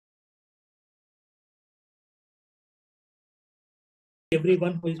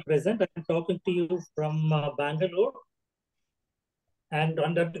Everyone who is present. I'm talking to you from Bangalore, and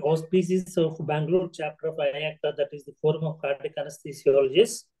under the auspices of Bangalore chapter of IACTA, that is the Forum of Cardiac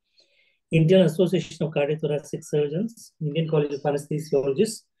Anesthesiologists, Indian Association of Cardiothoracic Surgeons, Indian College of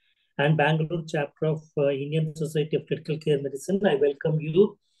Anesthesiologists, and Bangalore chapter of Indian Society of Critical Care Medicine, I welcome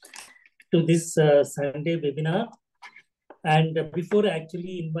you to this Sunday webinar. And before I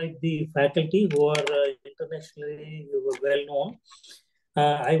actually invite the faculty who are internationally well known,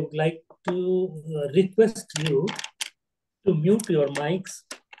 I would like to request you to mute your mics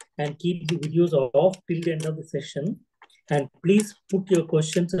and keep the videos off till the end of the session. And please put your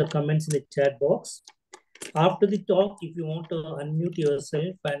questions or comments in the chat box. After the talk, if you want to unmute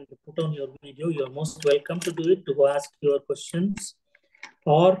yourself and put on your video, you're most welcome to do it, to ask your questions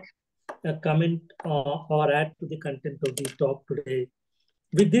or comment or add to the content of the talk today.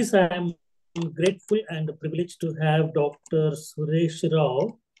 With this, I am grateful and privileged to have Dr. Suresh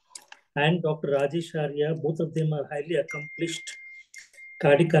Rao and Dr. Rajesh Arya. Both of them are highly accomplished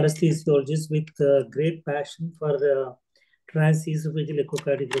cardiac anesthesiologists with great passion for transesophageal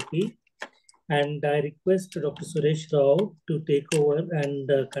echocardiography. And I request Dr. Suresh Rao to take over and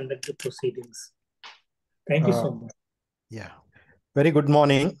conduct the proceedings. Thank you so much. Yeah. Very good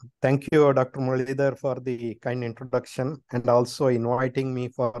morning. Thank you, Dr. Muralidhar, for the kind introduction and also inviting me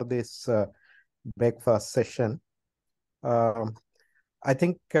for this breakfast session. I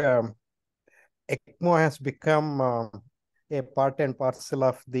think ECMO has become a part and parcel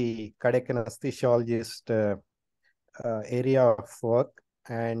of the cardiac anesthesiologist area of work,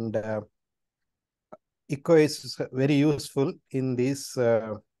 and echo is very useful in these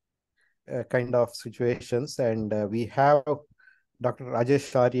kind of situations. And we have Dr.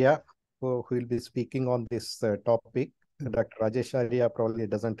 Rajesh Arya, who will be speaking on this topic. Dr. Rajesh Arya probably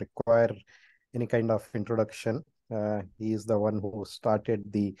doesn't require any kind of introduction. He is the one who started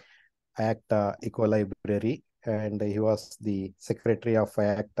the IACTA Echo Library, and he was the secretary of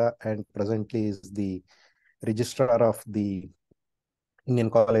IACTA and presently is the registrar of the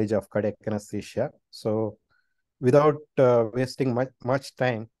Indian College of Cardiac Anesthesia. So without wasting much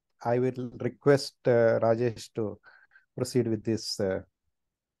time, I will request Rajesh to proceed with this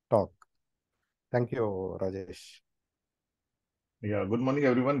talk. Thank you, Rajesh. Yeah, good morning,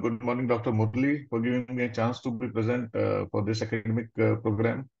 everyone. Good morning, Dr. Murali, for giving me a chance to be present for this academic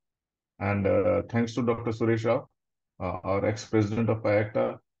program. And thanks to Dr. Suresh Rao, our ex-president of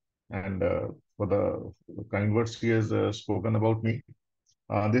IACTA, and for the kind words he has spoken about me.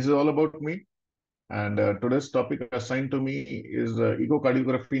 This is all about me. And today's topic assigned to me is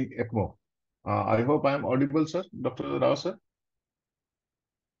echocardiography in ECMO. I hope I am audible, sir, Dr. Rao, sir.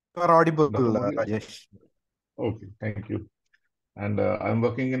 You are audible, Rajesh. Okay, thank you. And I'm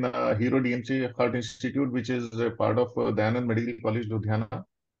working in a Hero DMC Heart Institute, which is a part of Dayanand Medical College, Ludhiana.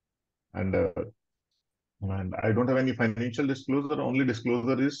 And I don't have any financial disclosure. Only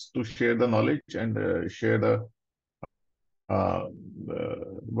disclosure is to share the knowledge and share the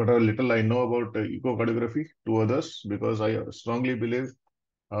whatever little I know about echocardiography to others, because I strongly believe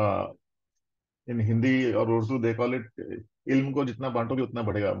in Hindi or Urdu they call it ilm ko jitna baantoge utna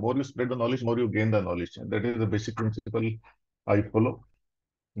badhega. More you spread the knowledge, more you gain the knowledge, and that is the basic principle I follow.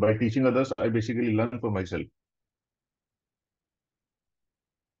 By teaching others, I basically learn for myself.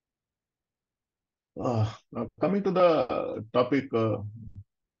 Coming to the topic,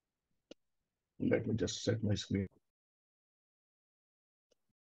 let me just set my screen.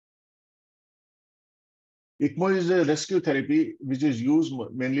 ECMO is a rescue therapy which is used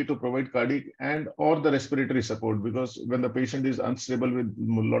mainly to provide cardiac and or the respiratory support, because when the patient is unstable with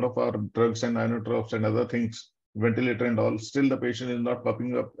a lot of our drugs and inotropes and other things, ventilator and all, still the patient is not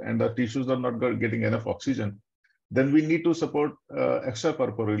popping up and the tissues are not getting enough oxygen, then we need to support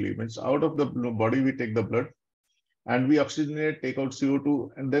extracorporeally. Means out of the body we take the blood and we oxygenate, take out CO2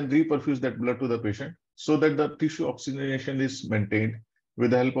 and then reperfuse that blood to the patient so that the tissue oxygenation is maintained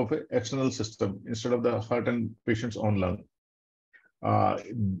with the help of an external system instead of the heart and patient's own lung.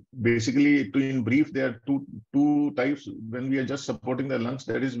 Basically, in brief, there are two types. When we are just supporting the lungs,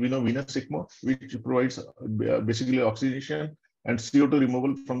 that is, we know venous ECMO, which provides basically oxygenation and CO2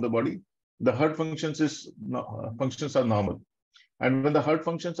 removal from the body. The heart functions are normal. And when the heart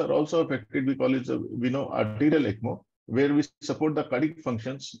functions are also affected, we call it arterial ECMO, where we support the cardiac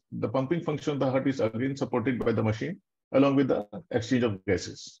functions. The pumping function of the heart is again supported by the machine, along with the exchange of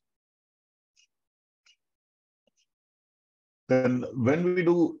gases. Then when we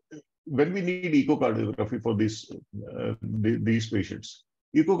need echocardiography for these patients,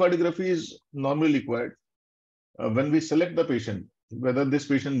 echocardiography is normally required when we select the patient, whether this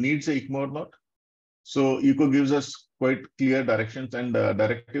patient needs a ECMO or not, So ECO gives us quite clear directions and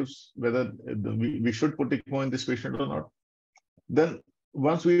directives whether we should put ECMO in this patient or not. Then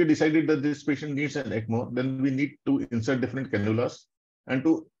once we decided that this patient needs an ECMO, then we need to insert different cannulas. And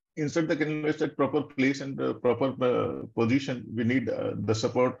to insert the cannulas at proper place and proper position, we need the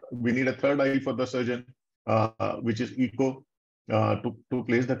support. We need a third eye for the surgeon, which is ECO, to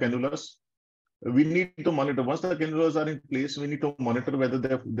place the cannulas. We need to monitor. Once the cannulas are in place, we need to monitor whether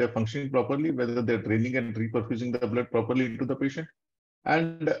they're functioning properly, whether they're draining and reperfusing the blood properly into the patient.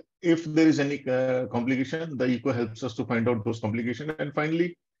 And if there is any complication, the ECO helps us to find out those complications. And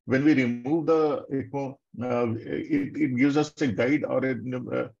finally, when we remove the ECMO, it gives us a guide or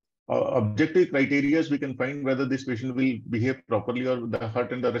objective criteria. We can find whether this patient will behave properly or the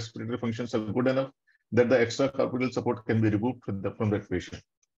heart and the respiratory functions are good enough that the extracorporeal support can be removed from that patient.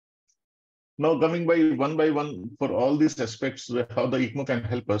 Now, coming by one for all these aspects, how the ECMO can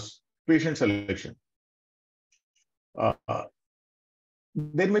help us, patient selection.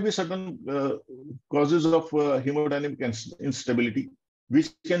 There may be certain causes of hemodynamic instability, which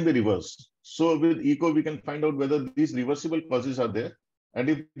can be reversed. So with ECO, we can find out whether these reversible causes are there. And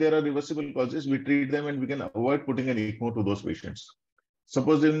if there are reversible causes, we treat them and we can avoid putting an ECMO to those patients.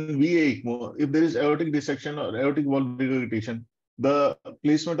 Suppose in VA ECMO, if there is aortic dissection or aortic valve regurgitation, the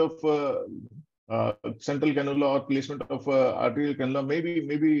placement of central cannula or placement of arterial cannula may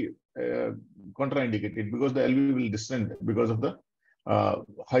be contraindicated because the LV will descend because of the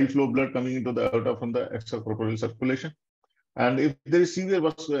high flow blood coming into the aorta from the extracorporeal circulation. And if there is severe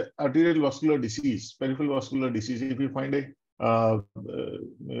arterial vascular disease, peripheral vascular disease, if you find a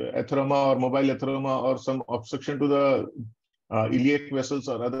atheroma or mobile atheroma or some obstruction to the iliac vessels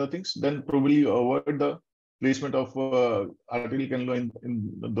or other things, then probably avoid the placement of arterial cannula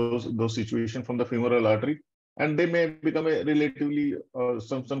in those situations from the femoral artery, and they may become a relatively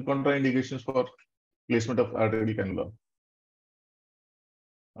some contraindications for placement of arterial cannula.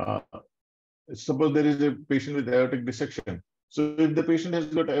 Suppose there is a patient with aortic dissection. So if the patient has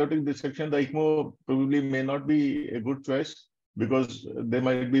got aortic dissection, the ECMO probably may not be a good choice because there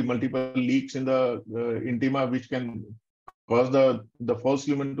might be multiple leaks in the intima, which can cause the false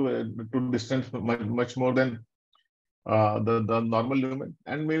lumen to distance much more than the normal lumen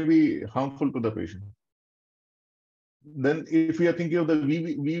and may be harmful to the patient. Then if we are thinking of the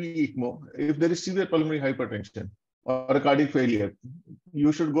VV ECMO, if there is severe pulmonary hypertension or a cardiac failure,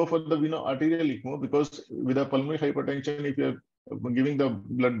 you should go for the arterial ECMO, because with a pulmonary hypertension, if you're giving the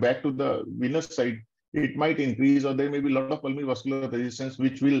blood back to the venous side, it might increase, or there may be a lot of pulmonary vascular resistance,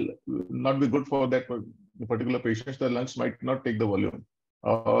 which will not be good for that particular patient. The lungs might not take the volume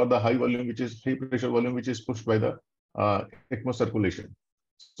or the high volume, which is high pressure volume, which is pushed by the ECMO circulation.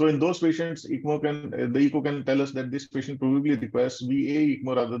 So in those patients, the ECO can tell us that this patient probably requires VA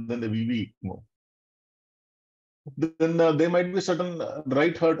ECMO rather than the VV ECMO. Then there might be certain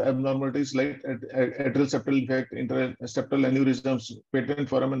right heart abnormalities like atrial septal defect, interseptal aneurysms, patent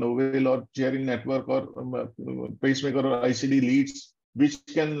foramen ovale or Chiari network or pacemaker or ICD leads, which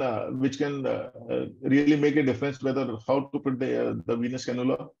can really make a difference whether how to put the venous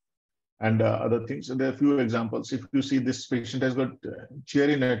cannula and other things. And there are a few examples. If you see this patient has got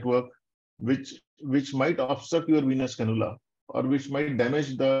Chiari network, which might obstruct your venous cannula or which might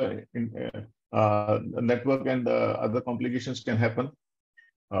damage the network, and other complications can happen.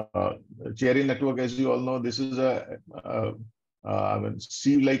 Chiari network, as you all know, this is a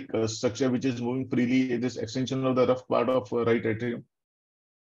sieve-like structure which is moving freely. It is extension of the rough part of right atrium,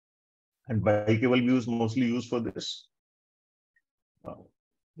 and bicable view is mostly used for this.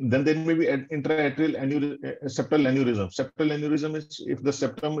 Then there may be intra-atrial septal aneurysm. Septal aneurysm is if the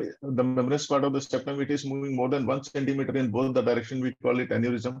septum, the membranous part of the septum, it is moving more than 1 centimeter in both the direction. We call it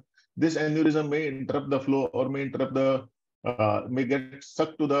aneurysm. This aneurysm may interrupt the flow or may interrupt the may get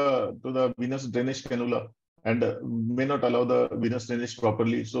stuck to the venous drainage cannula and may not allow the venous drainage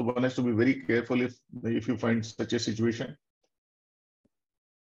properly. So one has to be very careful if you find such a situation.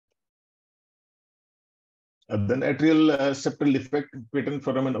 Then atrial septal defect, patent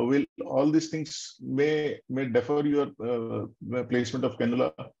foramen ovale, all these things may defer your placement of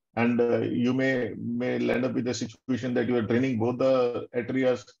cannula, and you may land up with a situation that you are draining both the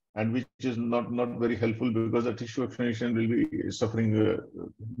atrias, and which is not very helpful because the tissue explanation will be suffering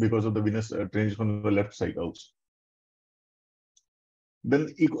because of the venous drainage from the left side also.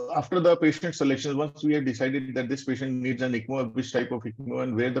 Then after the patient selection, once we have decided that this patient needs an ECMO, which type of ECMO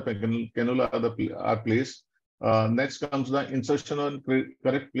and where the cannula are placed, next comes the insertion and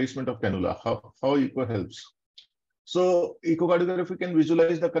correct placement of cannula. How ECO helps. So echocardiography can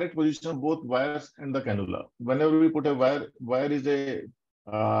visualize the correct position of both wires and the cannula. Whenever we put a wire is a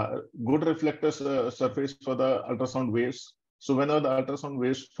good reflector surface for the ultrasound waves. So whenever the ultrasound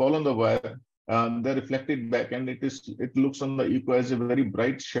waves fall on the wire, they're reflected back, and it looks on the echo as a very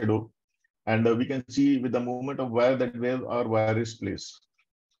bright shadow. And we can see with the movement of wire that where our wire is placed.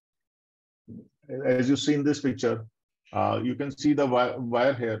 As you see in this picture, you can see the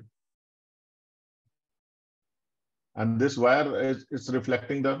wire here. And this wire is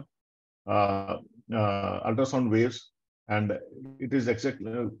reflecting the ultrasound waves, and it is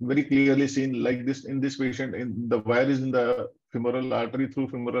exactly very clearly seen like this in this patient. In the wire is in the femoral artery, through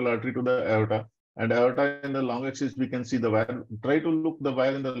femoral artery to the aorta, and aorta in the long axis we can see the wire. Try to look the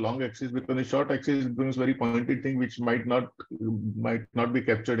wire in the long axis, because the short axis brings very pointed thing which might not be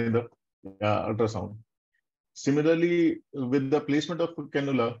captured in the ultrasound. Similarly, with the placement of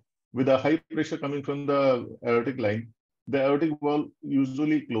cannula, with a high pressure coming from the aortic line, the aortic wall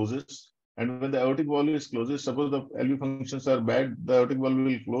usually closes. And when the aortic wall is closes, suppose the LV functions are bad, the aortic wall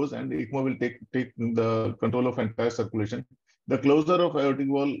will close and ECMO will take the control of entire circulation. The closure of aortic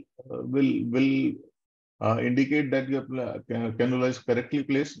wall will indicate that your cannula is correctly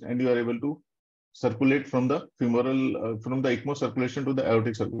placed and you are able to circulate from the femoral, from the ECMO circulation to the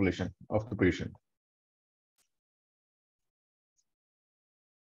aortic circulation of the patient.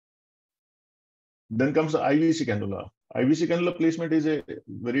 Then comes the IVC cannula. IVC cannula placement is a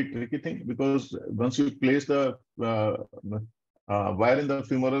very tricky thing, because once you place the wire in the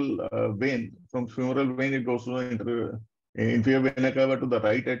femoral vein, from femoral vein it goes to the inferior vena cava to the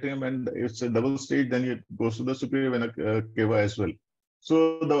right atrium, and it's a double stage, then it goes to the superior vena cava as well.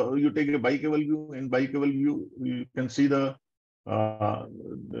 So you take a bicaval view. In bicaval view, you can see the wire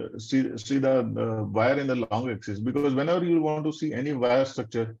in the long axis, because whenever you want to see any wire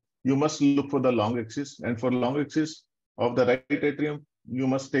structure, you must look for the long axis, and for long axis of the right atrium, you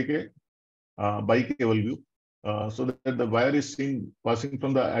must take a bicaval view, so that the wire is seen passing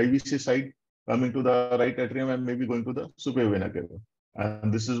from the IVC side, coming to the right atrium, and maybe going to the superior vena cava.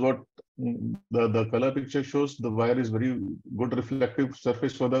 And this is what the color picture shows. The wire is very good reflective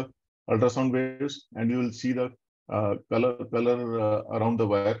surface for the ultrasound waves, and you will see the color around the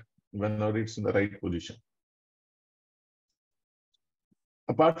wire whenever it's in the right position.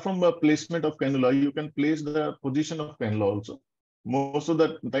 Apart from the placement of cannula, you can place the position of cannula also. Most of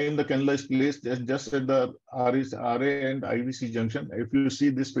the time, the cannula is placed just at the RA and IVC junction. If you see,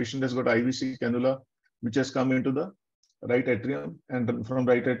 this patient has got IVC cannula, which has come into the right atrium, and from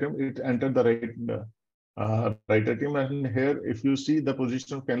right atrium, it entered the right atrium. And here, if you see, the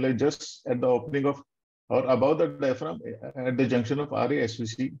position of cannula just at the opening of, or above the diaphragm, at the junction of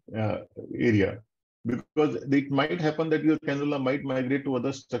RA-SVC area. Because it might happen that your cannula might migrate to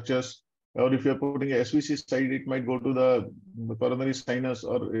other structures, or if you're putting a SVC side, it might go to the coronary sinus,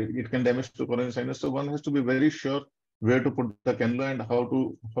 or it can damage the coronary sinus. So one has to be very sure where to put the cannula and how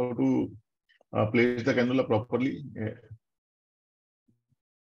to place the cannula properly.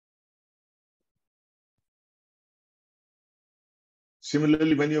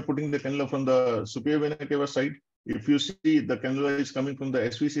 Similarly, when you're putting the cannula from the superior vena cava side, if you see the cannula is coming from the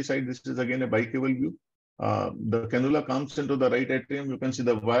SVC side, this is again a bicaval view. The cannula comes into the right atrium. You can see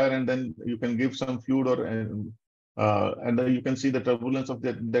the wire, and then you can give some fluid, and then you can see the turbulence of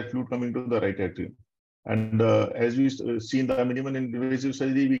that fluid coming to the right atrium. And as we see in the minimum invasive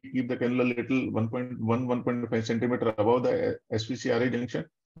surgery, we keep the cannula little 1.5 centimeter above the SVC RA junction.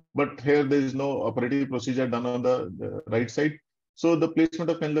 But here there is no operative procedure done on the right side. So the placement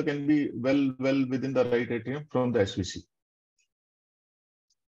of cannula can be well within the right atrium from the SVC.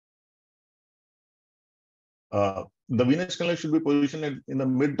 The venous cannula should be positioned in the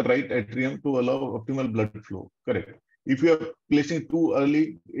mid-right atrium to allow optimal blood flow. Correct. If you are placing too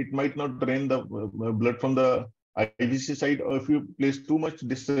early, it might not drain the blood from the IVC side, or if you place too much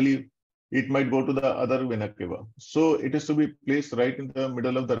distally, it might go to the other vena cava. So it is to be placed right in the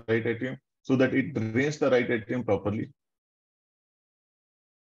middle of the right atrium, so that it drains the right atrium properly.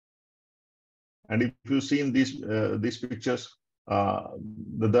 And if you see in these pictures,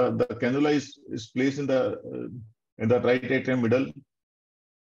 the cannula is placed in the right atrium middle,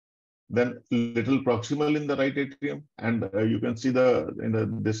 then little proximal in the right atrium, and you can see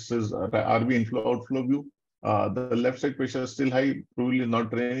this is RV inflow outflow view. The left side pressure is still high, probably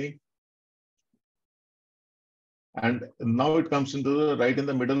not draining, and now it comes into the right in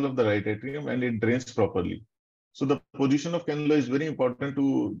the middle of the right atrium, and it drains properly. So the position of cannula is very important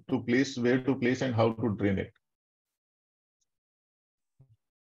to place, where to place and how to drain it.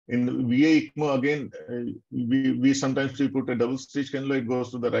 In VA ECMO, again, we sometimes put a double stage cannula. It goes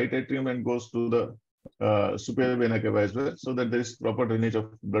to the right atrium and goes to the superior vena cava as well, so that there is proper drainage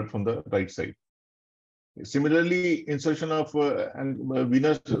of blood from the right side. Similarly, insertion of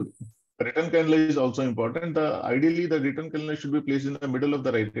venous return cannula is also important. Ideally, the return cannula should be placed in the middle of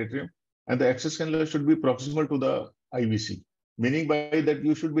the right atrium, and the access cannula should be proximal to the IVC. Meaning by that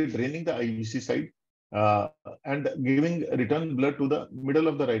you should be draining the IVC side uh, and giving return blood to the middle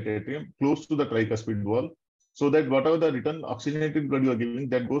of the right atrium, close to the tricuspid wall, so that whatever the return oxygenated blood you are giving,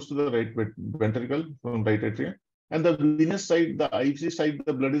 that goes to the right ventricle from right atrium. And the venous side, the IVC side,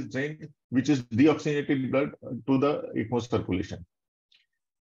 the blood is drained, which is deoxygenated blood to the ECMO circulation.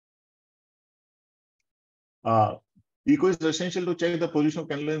 Echo is essential to check the position of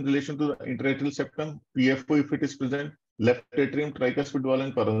cannula in relation to the interatrial septum, PFO if it is present, left atrium, tricuspid wall,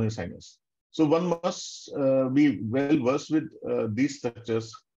 and coronary sinus. So one must be well versed with these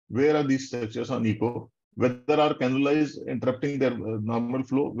structures. Where are these structures on echo? Whether our cannula is interrupting their normal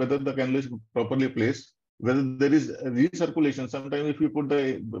flow, whether the cannula is properly placed, whether there is recirculation. Sometimes if you put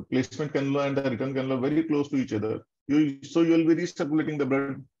the placement cannula and the return cannula very close to each other, you will be recirculating the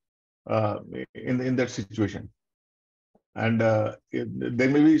blood in that situation. And there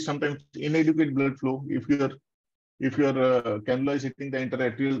may be sometimes inadequate blood flow if your cannula is hitting the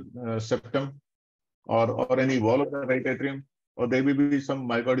interatrial septum or any wall of the right atrium, or there may be some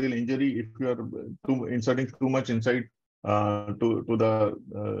myocardial injury if you are inserting too much inside to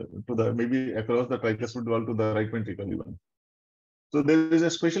the maybe across the tricuspid wall to the right ventricle even. So there is a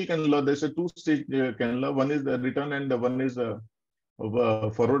special cannula. There's a two-stage cannula. One is the return and one is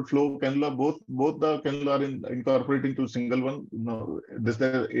forward flow cannula. Both the cannula are incorporating to single one. Now, this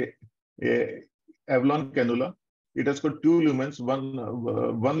is a Avalon cannula. It has got two lumens. One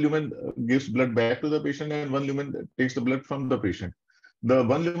lumen gives blood back to the patient, and one lumen takes the blood from the patient. The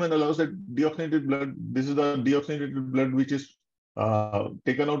one lumen allows that deoxygenated blood. This is the deoxygenated blood which is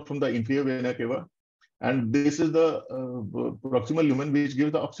taken out from the inferior vena cava. And this is the proximal lumen which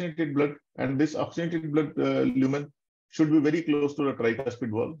gives the oxygenated blood. And this oxygenated blood lumen should be very close to the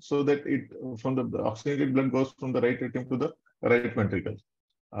tricuspid wall, so that it from the oxygenated blood goes from the right atrium to the right ventricle.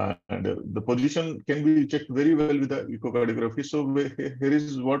 And the position can be checked very well with the echocardiography. So here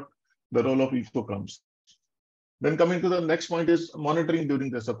is what the role of echo comes. Then coming to the next point is monitoring during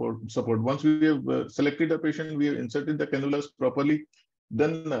the support. Once we have selected the patient, we have inserted the cannulas properly,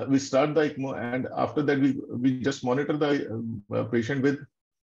 then we start the ECMO, and after that we just monitor the patient with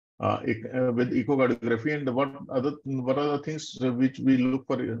echocardiography. And what are the things which we look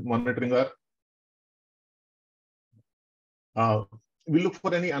for monitoring are we look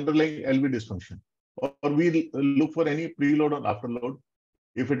for any underlying LV dysfunction, or we look for any preload or afterload.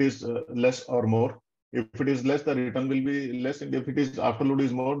 If it is less or more, if it is less, the return will be less, and if it is afterload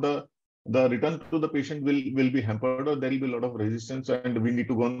is more, the return to the patient will be hampered, or there will be a lot of resistance, and we need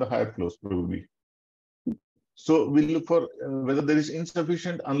to go on the higher flows probably. So we look for whether there is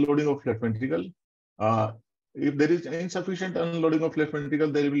insufficient unloading of left ventricle. If there is insufficient unloading of left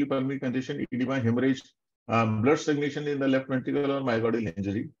ventricle, there will be pulmonary congestion, edema, hemorrhage, blood stagnation in the left ventricle, or myocardial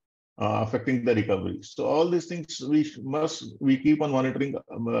injury affecting the recovery. So all these things we keep on monitoring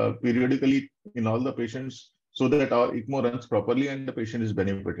periodically in all the patients, so that our ECMO runs properly and the patient is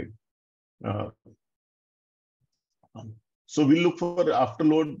benefited. So we look for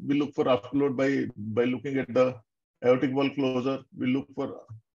afterload. We look for afterload by looking at the aortic wall closure. We look for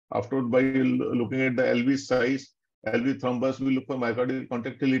afterload by looking at the LV size, LV thrombus. We look for myocardial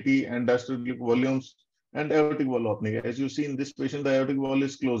contractility and diastolic volumes and aortic wall opening. As you see in this patient, the aortic wall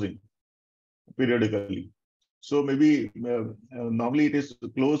is closing periodically. So maybe normally it is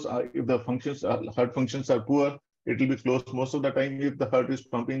closed if the heart functions are poor. It will be closed most of the time if the heart is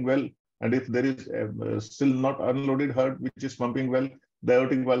pumping well. And if there is still not unloaded heart which is pumping well, the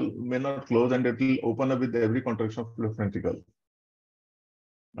aortic valve may not close, and it will open up with every contraction of left ventricle.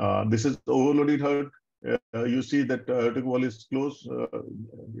 This is overloaded heart. You see that aortic wall is closed.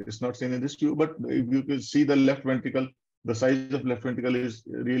 It's not seen in this view, but if you can see the left ventricle, the size of left ventricle is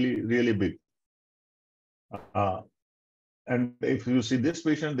really, really big. And if you see this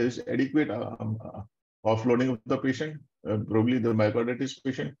patient, there is adequate offloading of the patient, probably the myocarditis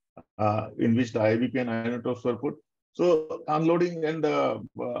patient, in which the IVP and inotropes were put. So unloading and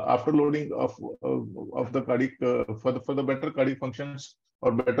afterloading of the cardiac for the better cardiac functions,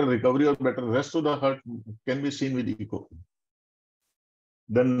 or better recovery, or better rest of the heart can be seen with echo.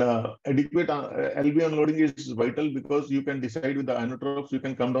 Then adequate LV unloading is vital, because you can decide with the inotropes. You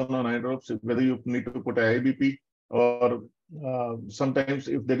can come down on inotropes whether you need to put a IBP, or sometimes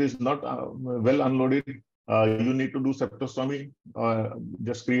if there is not well unloaded, you need to do septostomy,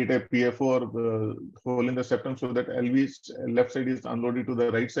 just create a PFO or hole in the septum, so that LV's left side is unloaded to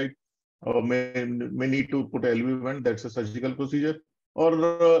the right side, or may need to put a LV vent. That's a surgical procedure.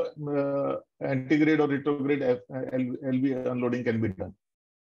 or antegrade or retrograde LV unloading can be done.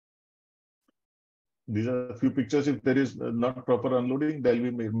 These are a few pictures. If there is not proper unloading, the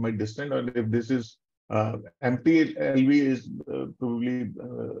LV might distend, and if this is empty LV is probably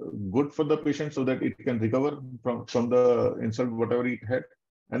good for the patient so that it can recover from the insult, whatever it had.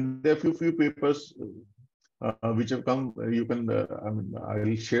 And there are few papers which have come. You can, I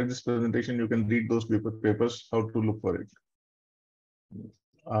will share this presentation. You can read those papers, how to look for it.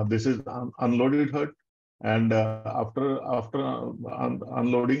 This is unloaded heart, and after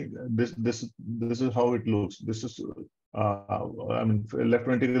unloading, this is how it looks. This is left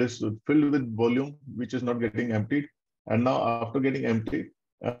ventricle is filled with volume which is not getting emptied, and now after getting emptied,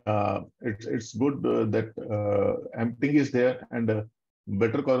 it's good that emptying is there, and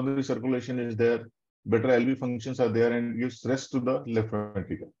better coronary circulation is there, better LV functions are there, and gives rest to the left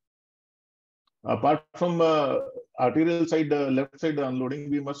ventricle. Apart from arterial side, left side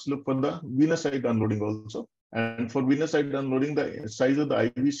unloading, we must look for the venous side unloading also. And for venous side unloading, the size of the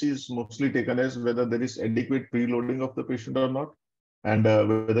IVC is mostly taken as whether there is adequate preloading of the patient or not, and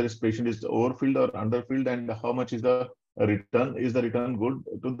whether this patient is overfilled or underfilled, and how much is the return. Is the return good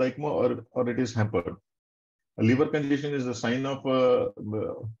to the ECMO or it is hampered? A liver congestion is a sign of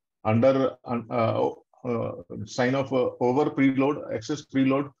sign of over preload, excess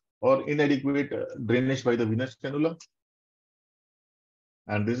preload, or inadequate drainage by the venous cannula.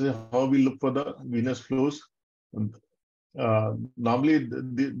 And this is how we look for the venous flows. Normally,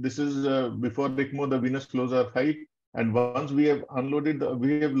 this is before the ECMO, the venous flows are high, and once we have unloaded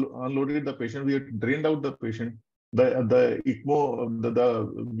the patient, we have drained out the patient. The ECMO, the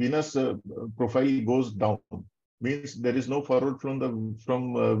venous profile goes down. Means there is no forward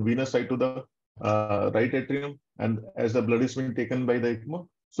from venous side to the right atrium, and as the blood is being taken by the ECMO,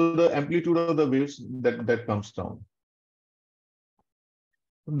 so the amplitude of the waves that comes down.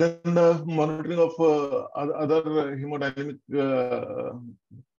 Then the monitoring of other hemodynamic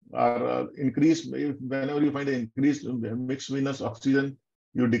are increased. Whenever you find an increased mixed venous oxygen,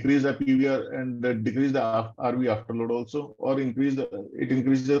 you decrease the PVR and decrease the RV afterload also, or it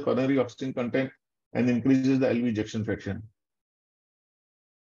increases the coronary oxygen content and increases the LV ejection fraction.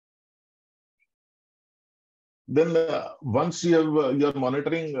 Then once you're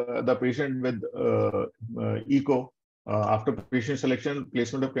monitoring the patient with echo, after patient selection,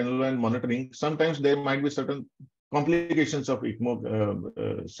 placement of cannula and monitoring, sometimes there might be certain complications of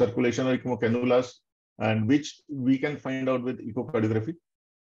ECMO circulation or ECMO cannulas, and which we can find out with echocardiography.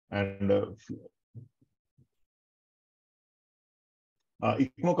 And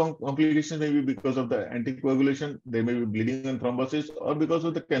ECMO complications may be because of the anticoagulation, they may be bleeding and thrombosis, or because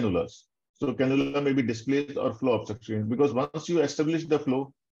of the cannulas. So cannula may be displaced or flow obstruction, because once you establish the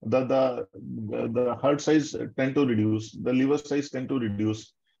flow, the heart size tend to reduce, the liver size tend to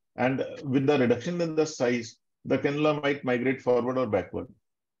reduce, and with the reduction in the size, the cannula might migrate forward or backward.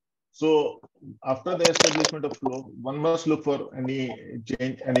 So after the establishment of flow, one must look for any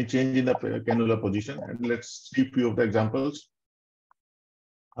change in the cannula position. And let's see a few of the examples.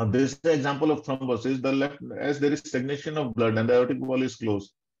 This is the example of thrombosis. The left, as there is stagnation of blood and the aortic wall is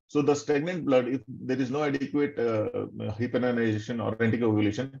closed. So the stagnant blood, if there is no adequate hyperonization or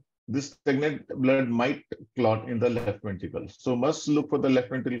anticoagulation, this stagnant blood might clot in the left ventricle. So must look for the left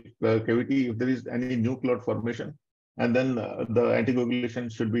ventricle cavity if there is any new clot formation, and then the anticoagulation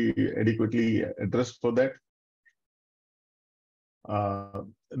should be adequately addressed for that.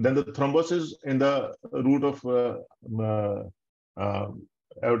 Then the thrombosis in the root of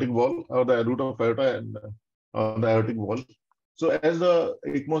aortic wall, or the root of aorta and on the aortic wall. So as the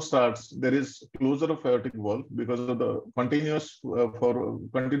ECMO starts, there is closure of aortic wall because of the continuous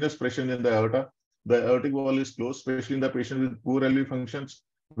pressure in the aorta. The aortic wall is closed, especially in the patient with poor LV functions,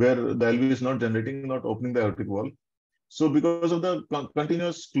 where the LV is not generating, not opening the aortic wall. So because of the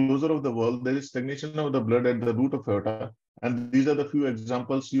continuous closure of the wall, there is stagnation of the blood at the root of aorta. And these are the few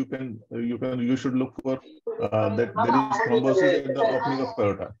examples you should look for that there is thrombosis at the opening of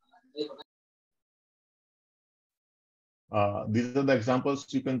aorta. These are the examples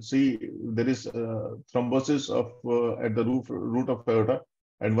you can see. There is thrombosis at the root of aorta,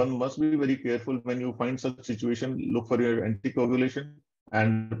 and one must be very careful when you find such situation. Look for your anticoagulation,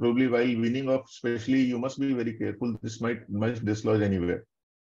 and probably while weaning off, especially, you must be very careful. This might dislodge anywhere.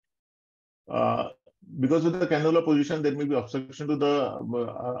 Because of the cannula position, there may be obstruction to the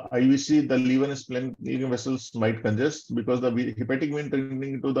IVC. The liver and splenic vessels might congest because the hepatic vein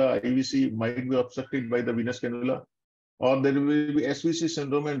trending into the IVC might be obstructed by the venous cannula. Or there will be SVC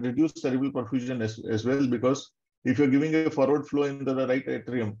syndrome and reduced cerebral perfusion as well, because if you're giving a forward flow into the right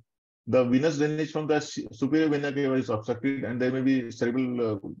atrium, the venous drainage from the superior vena cava is obstructed, and there may be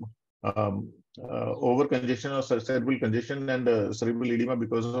cerebral over-congestion or cerebral congestion and cerebral edema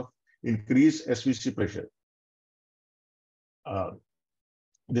because of increased SVC pressure.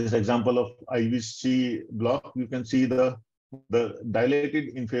 This example of IVC block, you can see the dilated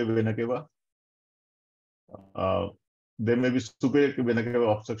inferior vena cava. There may be superior vena cava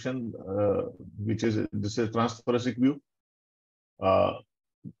obstruction, this is a transthoracic view.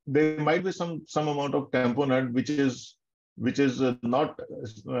 There might be some amount of tamponade, which is not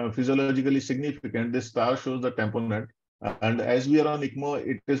physiologically significant. This star shows the tamponade, and as we are on ECMO,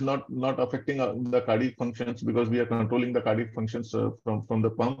 it is not affecting the cardiac functions because we are controlling the cardiac functions from the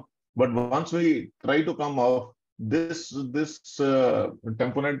pump. But once we try to come off, this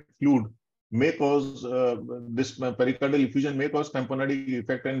tamponade fluid may cause this pericardial effusion may cause tamponadic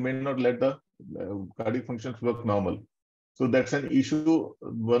effect and may not let the cardiac functions work normal. So that's an issue.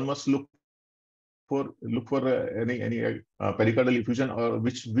 One must look for any pericardial effusion or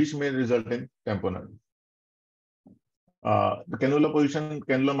which may result in tamponade. The cannula position,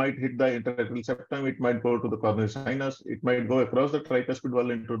 cannula might hit the interatrial septum. It might go to the coronary sinus. It might go across the tricuspid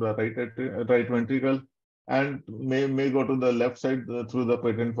wall into the right ventricle, and may go to the left side through the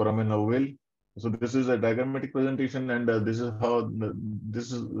patent foramen ovale. So this is a diagrammatic presentation, and this is how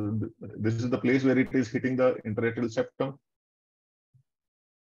this is the place where it is hitting the interatrial septum.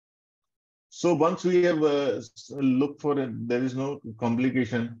 So once we have looked for it, there is no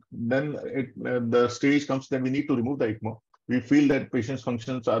complication, then the stage comes that we need to remove the ECMO. We feel that patient's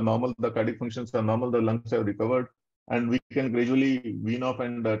functions are normal, the cardiac functions are normal, the lungs have recovered, and we can gradually wean off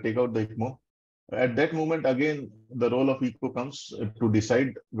and take out the ECMO. At that moment, again, the role of ECHO comes to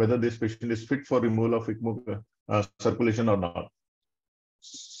decide whether this patient is fit for removal of ECMO circulation or not.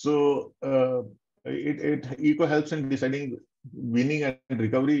 So ECHO helps in deciding weaning and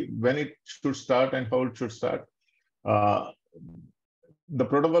recovery, when it should start and how it should start. The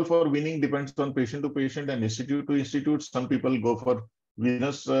protocol for weaning depends on patient to patient and institute to institute. Some people go for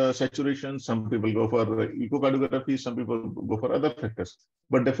venous saturation, some people go for echocardiography, some people go for other factors.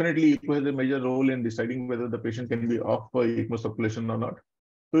 But definitely ECHO has a major role in deciding whether the patient can be off ECMO circulation or not.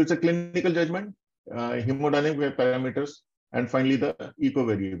 So it's a clinical judgment, hemodynamic parameters, and finally the ECHO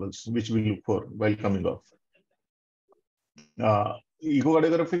variables, which we look for while coming off.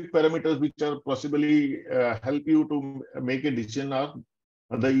 Echocardiographic parameters which are possibly help you to make a decision are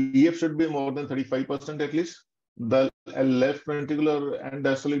the EF should be more than 35% at least. The left ventricular and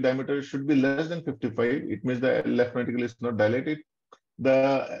diastolic diameter should be less than 55. It means the left ventricle is not dilated.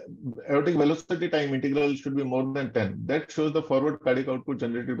 The aortic velocity time integral should be more than 10. That shows the forward cardiac output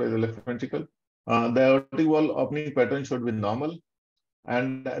generated by the left ventricle. The aortic wall opening pattern should be normal,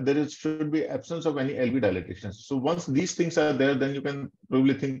 and there should be absence of any LV dilatation. So once these things are there, then you can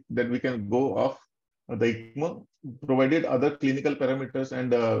probably think that we can go off the ECMO, provided other clinical parameters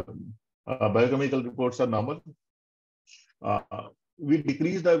and biochemical reports are normal. We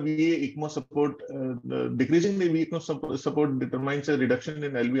decrease the VA ECMO support. Decreasing the VA ECMO support determines a reduction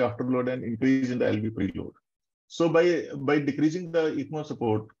in LV afterload and increase in the LV preload. So by decreasing the ECMO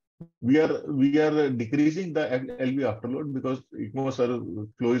support, we are decreasing the LV afterload because ECMO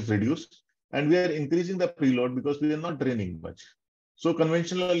flow is reduced, and we are increasing the preload because we are not draining much. So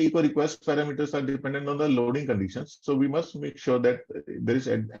conventional ECHO request parameters are dependent on the loading conditions. So we must make sure that there is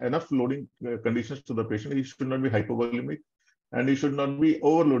enough loading conditions to the patient. He should not be hypovolemic, and he should not be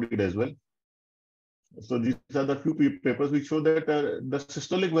overloaded as well. So these are the few papers which show that the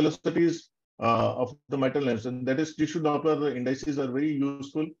systolic velocities of the mitral lens, and that is tissue Doppler indices, are very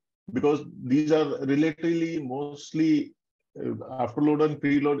useful because these are relatively mostly afterload and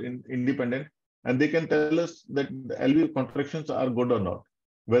preload independent, and they can tell us that the LV contractions are good or not,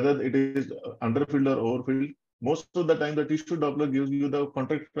 whether it is underfilled or overfilled. Most of the time, the tissue Doppler gives you the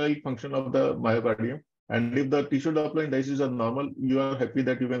contractile function of the myocardium, and if the tissue Doppler indices are normal, you are happy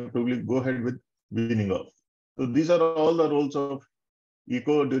that you can probably go ahead with weaning off. So these are all the roles of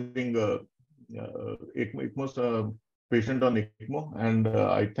ECHO during ECMO patient on ECMO, and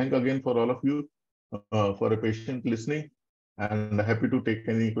I thank again for all of you for a patient listening, and happy to take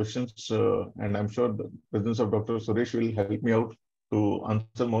any questions. And I'm sure the presence of Dr. Suresh will help me out to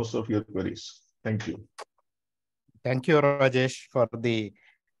answer most of your queries. Thank you. Thank you, Rajesh, for the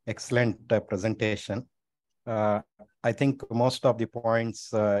excellent presentation. I think most of the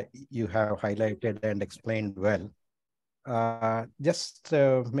points you have highlighted and explained well. Just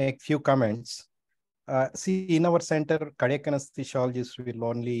make few comments. See, in our center, cardiac anesthesiologists will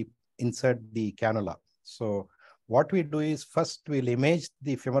only insert the cannula. So what we do is first we'll image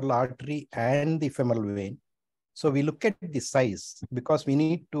the femoral artery and the femoral vein. So we look at the size because we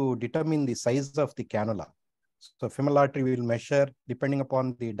need to determine the size of the cannula. So femoral artery we will measure depending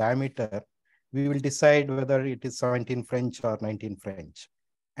upon the diameter. We will decide whether it is 17 French or 19 French.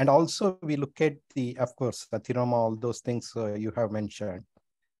 And also we look at the, of course, the athiroma, all those things you have mentioned.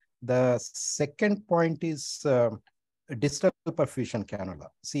 The second point is distal perfusion cannula.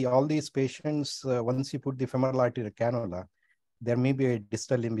 See, all these patients, once you put the femoral artery cannula, there may be a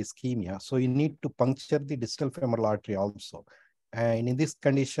distal limb ischemia. So you need to puncture the distal femoral artery also. And in this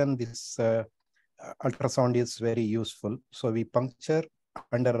condition, this ultrasound is very useful. So we puncture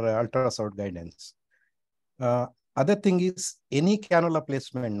under ultrasound guidance. Other thing is any cannula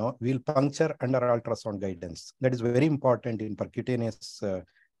placement, no, we'll puncture under ultrasound guidance. That is very important in percutaneous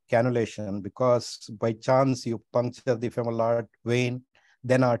cannulation, because by chance you puncture the femoral vein,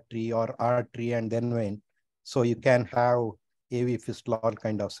 then artery, or artery and then vein. So you can have AV fistula, all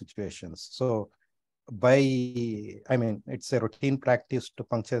kind of situations. So it's a routine practice to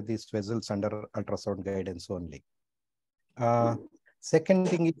puncture these vessels under ultrasound guidance only. Second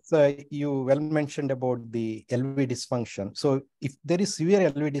thing is you well mentioned about the LV dysfunction. So if there is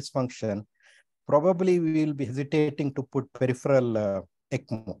severe LV dysfunction, probably we will be hesitating to put peripheral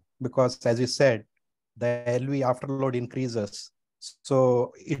ECMO, because as you said, the LV afterload increases.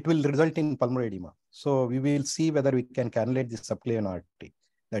 So it will result in pulmonary edema. So we will see whether we can cannulate the subclavian artery.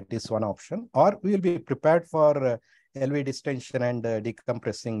 That is one option. Or we will be prepared for LV distension and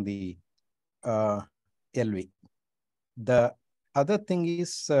decompressing the LV. The other thing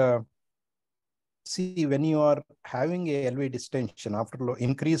is, see, when you are having a LV distension, afterload,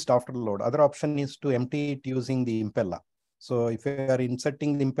 increased afterload, other option is to empty it using the impella. So if you are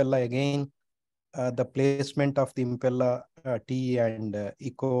inserting the impella again, the placement of the impella T and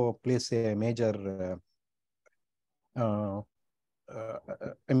echo plays a major,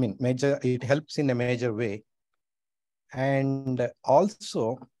 it helps in a major way. And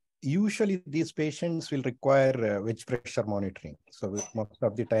also, usually these patients will require wedge pressure monitoring. So most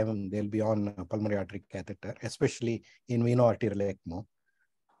of the time they'll be on pulmonary artery catheter, especially in veno-arterial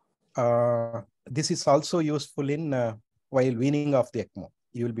ECMO. This is also useful in while weaning off the ECMO.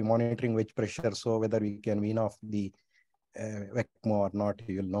 You will be monitoring wedge pressure, so whether we can wean off the ECMO or not,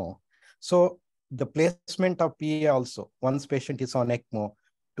 you will know. So the placement of PA also, once patient is on ECMO,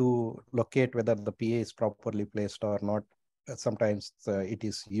 to locate whether the PA is properly placed or not, sometimes it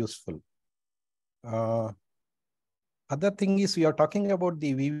is useful. Other thing is, we are talking about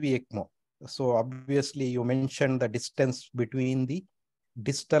the VV ECMO. So obviously you mentioned the distance between the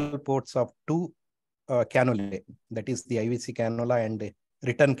distal ports of two cannulae, that is the IVC cannula and the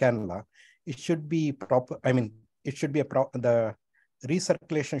return cannula. It should be proper, it should be the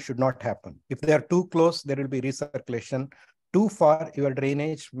recirculation should not happen. If they are too close, there will be recirculation. Too far, your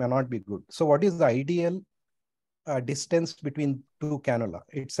drainage may not be good. So what is the ideal distance between two cannula?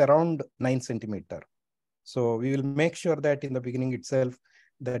 It's around 9 centimeter. So we will make sure that in the beginning itself,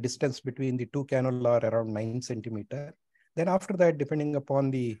 the distance between the two cannula are around 9 centimeter. Then after that, depending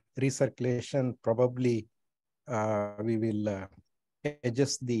upon the recirculation, probably we will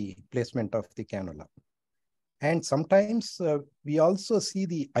adjust the placement of the cannula. And sometimes we also see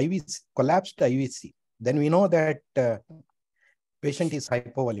the IVC, collapsed IVC. Then we know that patient is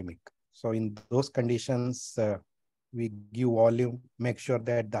hypovolemic. So in those conditions, we give volume, make sure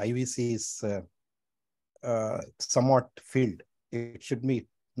that the IVC is somewhat filled. It should be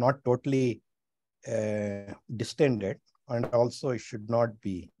not totally distended, and also it should not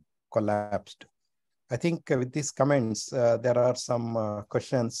be collapsed. I think with these comments, there are some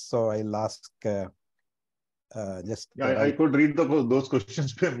questions, so I'll ask I could read those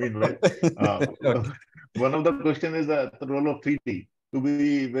questions meanwhile. One of the questions is the role of 3D. To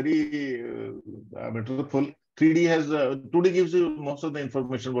be very truthful, 3D has 2D gives you most of the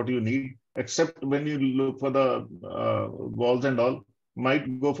information what you need, except when you look for the walls and all.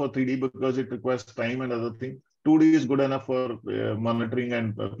 Might go for 3D because it requires time and other things. 2D is good enough for monitoring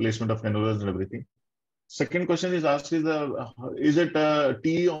and placement of cannulas and everything. Second question is asked is it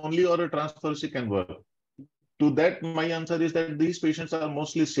TE only or a transthoracic can work? To that, my answer is that these patients are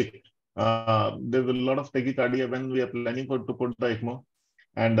mostly sick. There's a lot of tachycardia when we are planning to put the ECMO,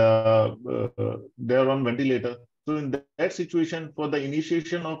 and they are on ventilator. So in that situation, for the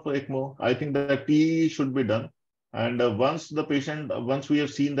initiation of ECMO, I think that TE should be done. And once we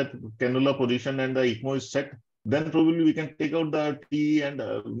have seen that cannula position and the ECMO is set, then probably we can take out the TE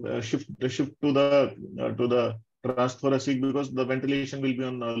and shift to the transthoracic, because the ventilation will be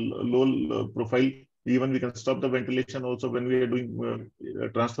on a low profile. Even we can stop the ventilation also when we are doing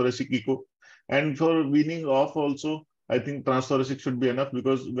transthoracic echo. And for weaning off also, I think transthoracic should be enough,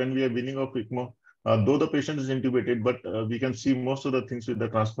 because when we are weaning off ECMO, though the patient is intubated, but we can see most of the things with the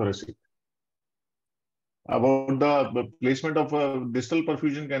transthoracic. About the placement of a distal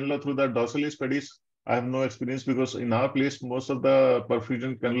perfusion cannula through the dorsalis pedis, I have no experience because in our place, most of the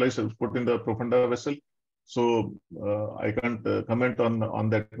perfusion cannula is put in the profunda vessel. So I can't comment on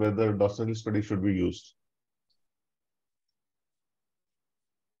that whether dorsalis pedis should be used.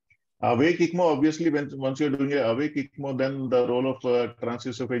 Awake ECMO, obviously, once you're doing a awake ECMO, then the role of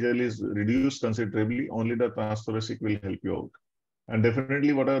transesophageal is reduced considerably. Only the transthoracic will help you out. And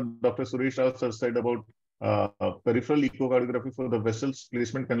definitely what Dr. Suresh Rao said about peripheral echocardiography for the vessels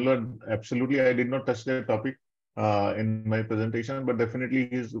placement cannula, absolutely, I did not touch that topic in my presentation, but definitely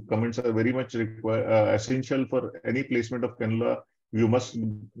his comments are very much essential for any placement of cannula. You must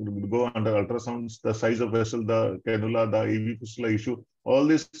go under ultrasounds, the size of vessel, the cannula, the AV fistula issue, all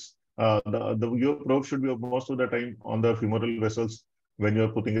this. Your probe should be most of the time on the femoral vessels when you are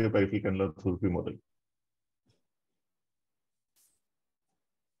putting a peripheral cannula through femoral.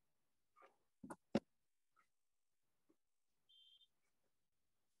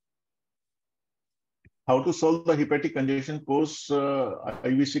 How to solve the hepatic congestion post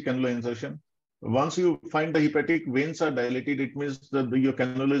IVC cannula insertion? Once you find the hepatic veins are dilated, it means that your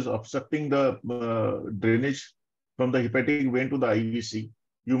cannula is obstructing the drainage from the hepatic vein to the IVC.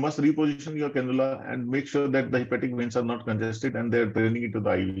 You must reposition your cannula and make sure that the hepatic veins are not congested and they're draining into the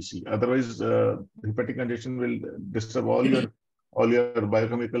IVC. Otherwise, hepatic congestion will disturb all your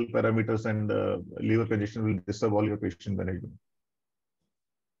biochemical parameters, and liver congestion will disturb all your patient management.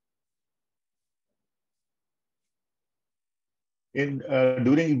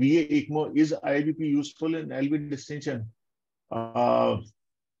 During VA ECMO, is IBP useful in LV distension?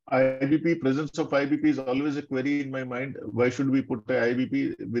 IBP, presence of IBP is always a query in my mind. Why should we put the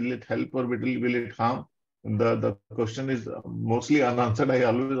IBP? Will it help or will it harm? The question is mostly unanswered. I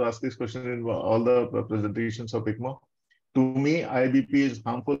always ask this question in all the presentations of ECMO. To me, IBP is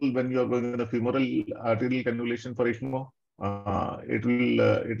harmful when you are going in a femoral arterial cannulation for ECMO. It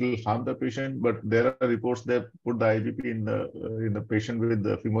will harm the patient, but there are reports that put the IBP in the patient with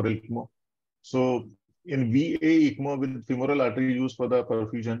the femoral ECMO. So in VA ECMO with femoral artery used for the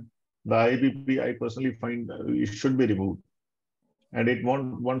perfusion, the IBP I personally find it should be removed, and it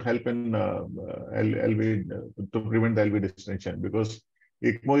won't help in LV to prevent the LV distension, because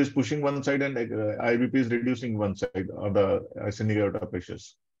ECMO is pushing one side and IBP is reducing one side of the ascending aorta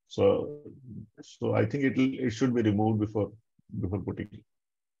pressures. So I think it should be removed before putting it.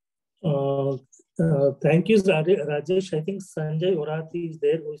 Thank you, Rajesh. I think Sanjay Orati is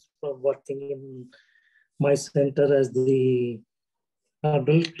there, who is working in my center as the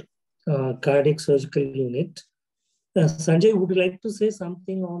adult cardiac surgical unit. Sanjay, would you like to say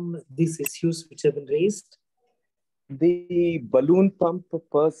something on these issues which have been raised? The balloon pump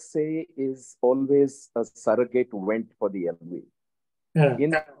per se is always a surrogate vent for the LV. Yeah.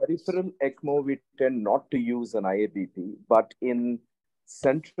 In peripheral ECMO, we tend not to use an IABP, but in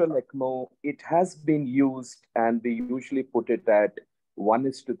central ECMO, it has been used, and we usually put it at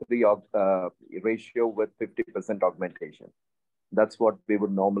 1:3 ratio with 50% augmentation. That's what we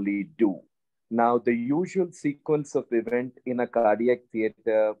would normally do. Now, the usual sequence of event in a cardiac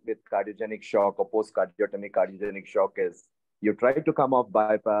theater with cardiogenic shock or post-cardiotomy cardiogenic shock is you try to come off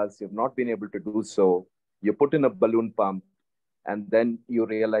bypass, you've not been able to do so, you put in a balloon pump, and then you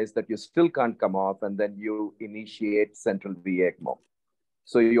realize that you still can't come off, and then you initiate central VA ECMO.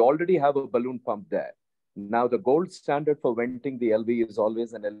 So you already have a balloon pump there. Now, the gold standard for venting the LV is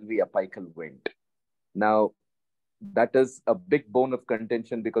always an LV apical vent. Now, that is a big bone of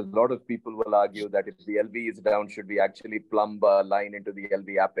contention, because a lot of people will argue that if the LV is down, should we actually plumb a line into the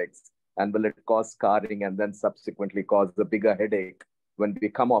LV apex? And will it cause scarring and then subsequently cause a bigger headache when we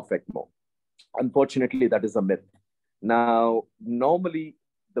come off ECMO? Unfortunately, that is a myth. Now, normally,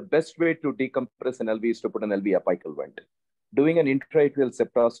 the best way to decompress an LV is to put an LV apical vent. Doing an intraatrial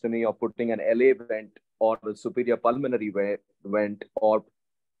septostomy or putting an LA vent or a superior pulmonary vent or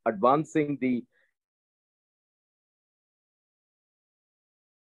advancing the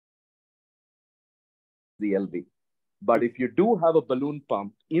LV. But if you do have a balloon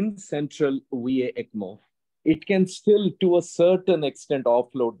pump in central VA ECMO, it can still, to a certain extent,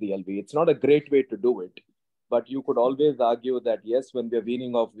 offload the LV. It's not a great way to do it, but you could always argue that, yes, when we're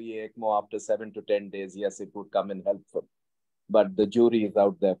weaning off VA ECMO after 7 to 10 days, yes, it would come in helpful. But the jury is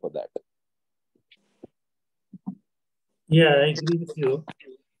out there for that. Yeah, I agree with you.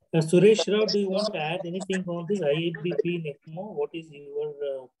 Suresh Rao, do you want to add anything on this IABP in ECMO? What is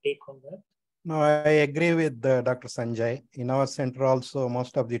your take on that? No, I agree with Dr. Sanjay. In our center also,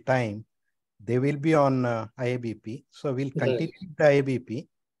 most of the time, they will be on IABP. So we'll continue with the IABP.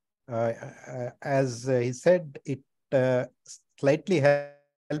 As he said, it slightly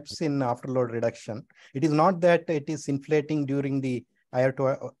helps in afterload reduction. It is not that it is inflating during the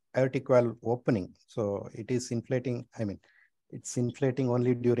aortic valve opening. So it is inflating, it's inflating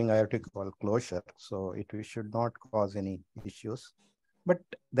only during aortic valve closure. So it should not cause any issues. But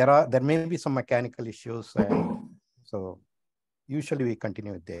there may be some mechanical issues, and so usually we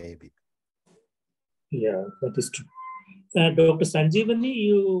continue with the AAB. Yeah, that is true. Dr. Sanjeevani,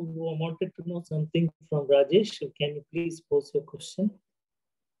 you wanted to know something from Rajesh. Can you please pose your question?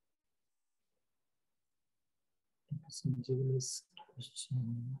 Sanjeevani's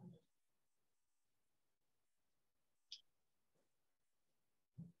question.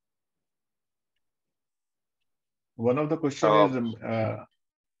 One of the questions is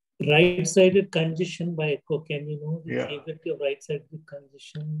right-sided congestion by echo. Can you know the effect of right-sided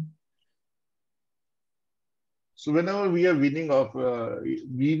congestion? So whenever we are weaning off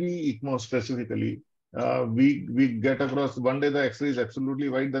VV ECMO specifically, we get across one day the X-ray is absolutely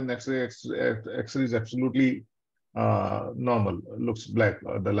white, the next day X-ray is absolutely normal, looks black,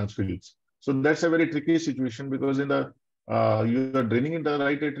 the lung fields. So that's a very tricky situation because in the you are draining in the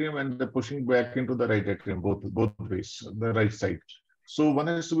right atrium and the pushing back into the right atrium, both ways, the right side. So one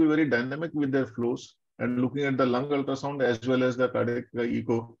has to be very dynamic with their flows and looking at the lung ultrasound as well as the cardiac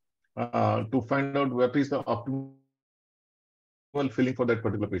echo to find out what is the optimal filling for that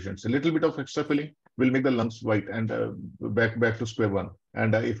particular patient. So a little bit of extra filling will make the lungs white and back to square one.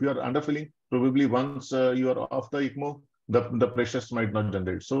 And if you are underfilling, probably once you are off the ECMO, the pressures might not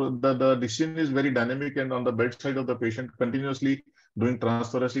generate. So the decision is very dynamic and on the bedside of the patient, continuously doing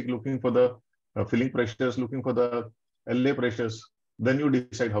transthoracic, looking for the filling pressures, looking for the LA pressures. Then you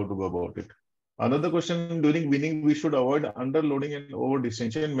decide how to go about it. Another question, during weaning, we should avoid underloading and over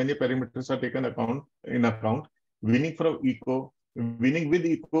distension. Many parameters are taken in account. Weaning from echo, weaning with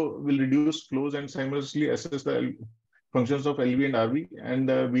echo will reduce flows and simultaneously assess the functions of LV and RV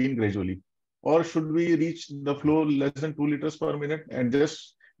and wean gradually. Or should we reach the flow less than 2 liters per minute and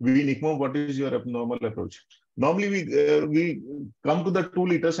just wean ECMO? What is your normal approach? Normally, we come to the 2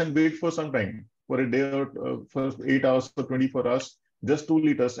 liters and wait for some time, for a day or for 8 hours or 24 hours, just 2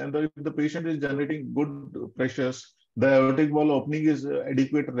 liters. And if the patient is generating good pressures, the aortic wall opening is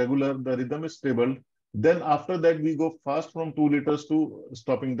adequate, regular, the rhythm is stable, then after that, we go fast from 2 liters to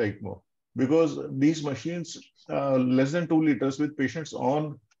stopping the ECMO. Because these machines, less than 2 liters with patients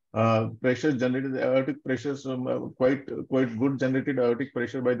on pressure generated, aortic pressures, quite good generated aortic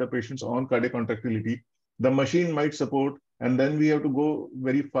pressure by the patients on cardiac contractility, the machine might support, and then we have to go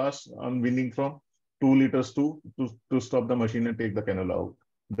very fast on weaning from 2 liters to stop the machine and take the cannula out.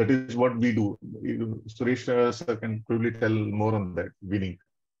 That is what we do. Suresh sir can probably tell more on that weaning,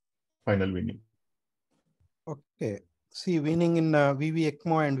 final weaning. Okay. See, weaning in VV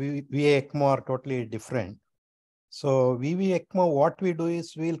ECMO and VA ECMO are totally different. So VV ECMO, what we do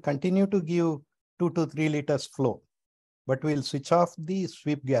is we'll continue to give 2 to 3 liters flow, but we'll switch off the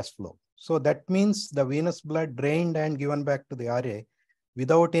sweep gas flow. So that means the venous blood drained and given back to the RA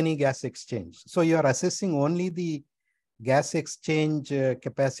without any gas exchange. So you are assessing only the gas exchange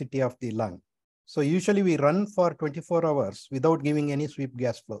capacity of the lung. So usually we run for 24 hours without giving any sweep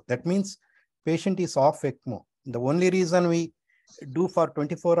gas flow. That means patient is off ECMO. The only reason we do for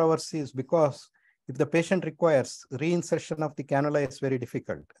 24 hours is because if the patient requires reinsertion of the cannula, is very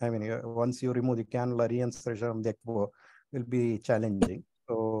difficult. I mean, once you remove the cannula, reinsertion of the ECMO will be challenging.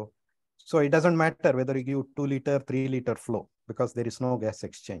 So it doesn't matter whether you give 2 liter, 3 liter flow because there is no gas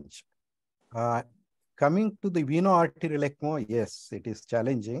exchange. Coming to the veno-arterial ECMO, yes, it is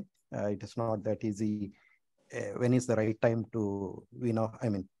challenging. It is not that easy. When is the right time to,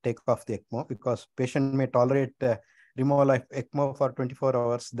 take off the ECMO, because patient may tolerate removal of ECMO for 24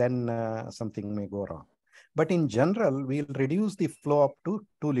 hours, then something may go wrong. But in general, we'll reduce the flow up to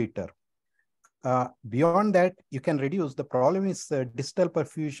 2 liter. Beyond that, you can reduce. The problem is distal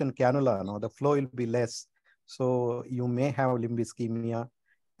perfusion cannula. Now the flow will be less. So you may have limb ischemia,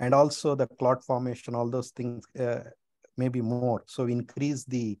 and also the clot formation, all those things may be more. So we increase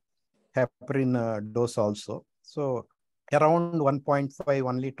the heparin dose also. So around 1.5,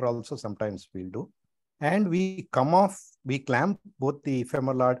 1 liter also sometimes we'll do. And we come off, we clamp both the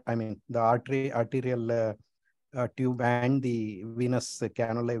femoral, the arterial tube and the venous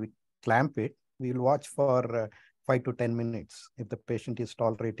cannula, we clamp it. We'll watch for 5 to 10 minutes if the patient is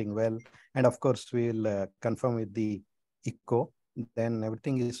tolerating well. And of course, we'll confirm with the echo. Then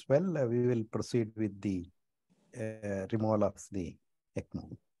everything is well, we will proceed with the removal of the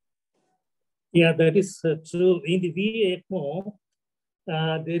ECMO. Yeah, that is true. In the VA ECMO,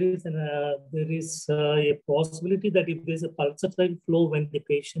 there is a possibility that if there's a pulsatile flow when the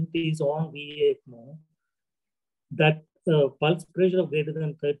patient is on VA ECMO, that pulse pressure of greater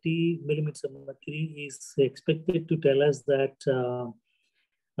than 30 millimeters of mercury is expected to tell us that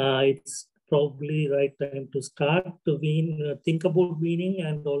it's probably right time to start to wean, think about weaning,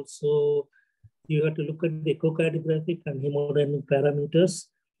 and also you have to look at the echocardiographic and hemodynamic parameters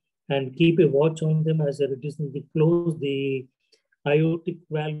and keep a watch on them as they're reducing the flows, the aortic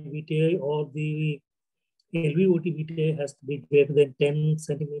valve VTI or the LVOT VTI has to be greater than 10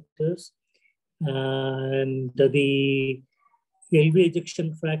 centimeters. And the LV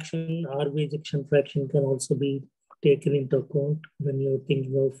ejection fraction, RV ejection fraction can also be taken into account when you're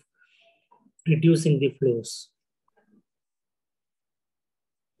thinking of reducing the flows.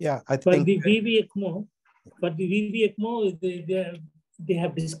 Yeah, I think for the VV ECMO, they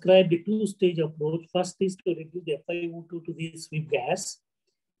have described a two-stage approach. First is to reduce the FiO2 to the sweep gas,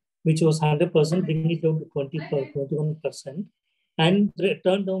 which was 100%, bring it down to 21%, and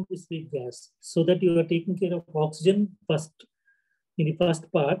turn down the sweep gas so that you are taking care of oxygen first in the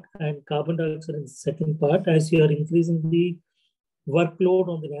first part and carbon dioxide in the second part. As you are increasing the workload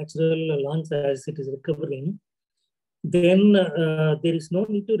on the natural lungs as it is recovering, then there is no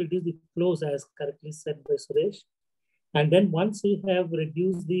need to reduce the flows as correctly said by Suresh. And then once you have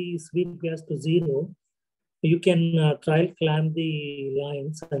reduced the sweep gas to zero, you can trial clamp the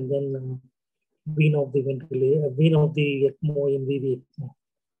lines and then wean off the ventilator, wean off the ECMO in VV ECMO.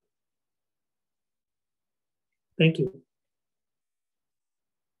 Thank you.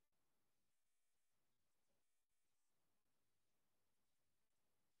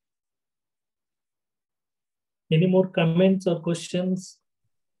 Any more comments or questions?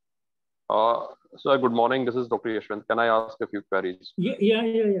 Sir, good morning. This is Dr. Yashwant. Can I ask a few queries? Yeah,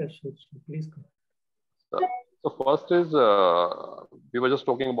 sure. Please go. So first is, we were just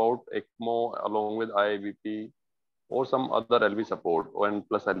talking about ECMO along with IABP or some other LV support and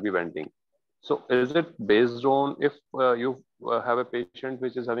plus LV venting. So is it based on if you have a patient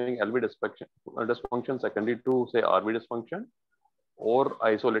which is having LV dysfunction secondary to say RV dysfunction or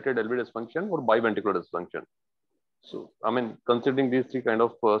isolated LV dysfunction or biventricular dysfunction? So, I mean, considering these three kind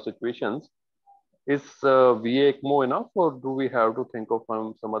of situations, is VA ECMO enough, or do we have to think of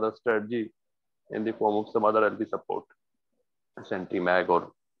some other strategy in the form of some other LV support, Centimag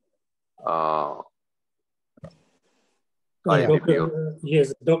or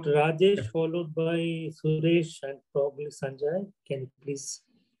yes, Dr. Rajesh followed by Suresh and probably Sanjay. Can you please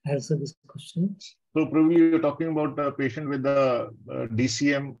answer this question? So probably you're talking about a patient with a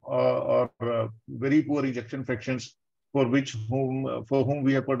DCM or very poor ejection fractions for whom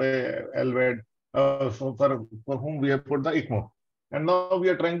we have put a LVAD, for whom we have put the ECMO. And now we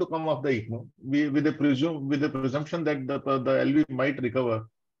are trying to come off the ECMO with the presumption that the LV might recover.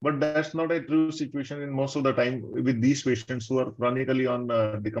 But that's not a true situation in most of the time with these patients who are chronically on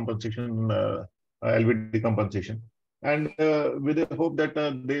decompensation, LV decompensation. And with the hope that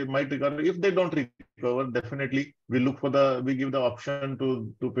they might recover. If they don't recover, definitely we give the option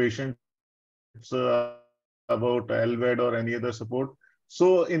to patients about LVAD or any other support.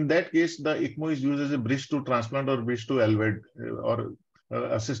 So in that case, the ECMO is used as a bridge to transplant or bridge to LVAD or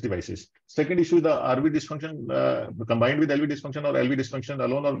assist devices. Second issue, the RV dysfunction combined with LV dysfunction or LV dysfunction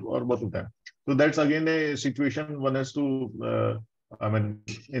alone or both of them. So that's again a situation one has to I mean,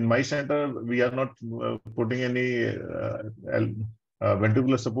 in my center, we are not putting any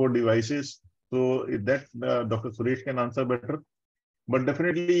ventricular support devices. So if that Dr. Suresh can answer better. But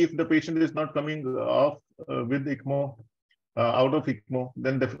definitely, if the patient is not coming off with ECMO, out of ECMO,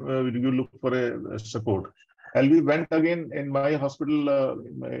 then you look for a support. LV vent again in my hospital,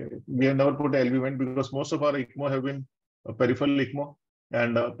 we have never put a LV vent because most of our ECMO have been peripheral ECMO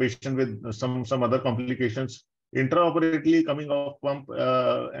and a patient with some other complications. Intraoperatively coming off pump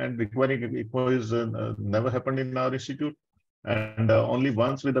and requiring ECMO is never happened in our institute, and only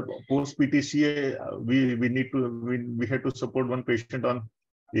once with the post PTCA we had to support one patient on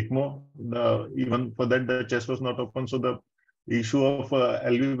ECMO. Even for that the chest was not open, so the issue of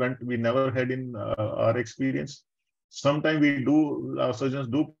LV vent we never had in our experience. Sometimes our surgeons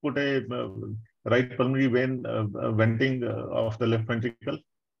do put a right pulmonary vein venting of the left ventricle.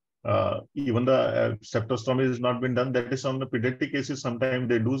 Even the septostomy has not been done. That is on the pediatric cases. Sometimes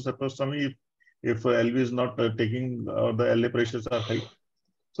they do septostomy if LV is not taking or the LA pressures are high.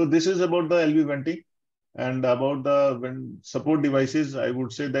 So this is about the LV venting. And about the support devices, I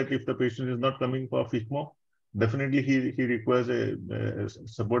would say that if the patient is not coming for ECMO, definitely he requires a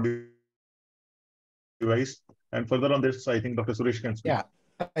support device. And further on this, I think Dr. Suresh can speak. Yeah,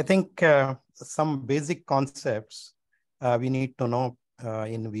 I think some basic concepts we need to know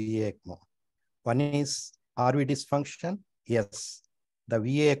in VA ECMO. One is RV dysfunction. Yes, the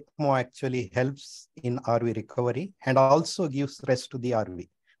VA ECMO actually helps in RV recovery and also gives rest to the RV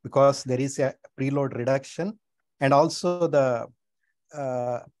because there is a preload reduction and also the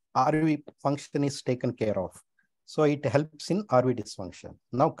RV function is taken care of. So it helps in RV dysfunction.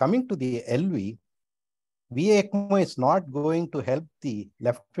 Now coming to the LV, VA ECMO is not going to help the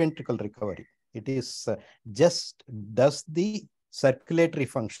left ventricle recovery. It is just does the circulatory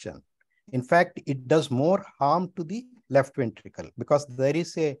function. In fact, it does more harm to the left ventricle because there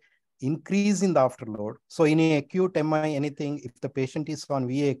is a increase in the afterload. So in a acute MI, anything, if the patient is on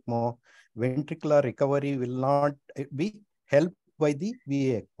VA ECMO, ventricular recovery will not be helped by the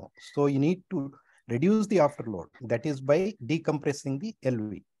VA ECMO. So you need to reduce the afterload. That is by decompressing the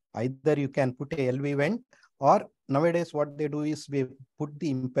LV. Either you can put a LV vent or nowadays what they do is we put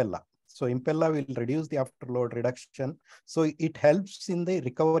the impella. So impella will reduce the afterload reduction. So it helps in the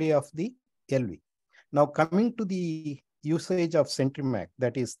recovery of the LV. Now coming to the usage of CentriMac,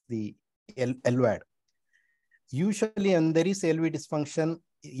 that is the LVAD. Usually when there is LV dysfunction,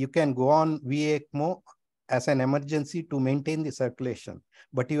 you can go on VA ECMO as an emergency to maintain the circulation.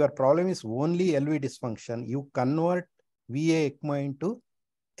 But your problem is only LV dysfunction. You convert VA ECMO into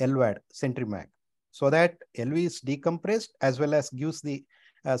LVAD, CentriMac, so that LV is decompressed as well as gives the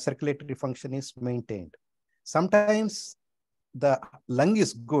circulatory function is maintained. Sometimes the lung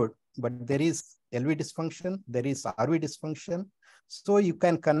is good, but there is LV dysfunction, there is RV dysfunction. So you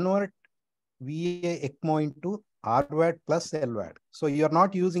can convert VA ECMO into RVAD plus LVAD. So you're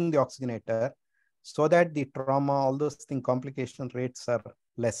not using the oxygenator so that the trauma, all those things, complication rates are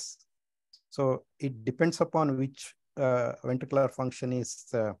less. So it depends upon which ventricular function is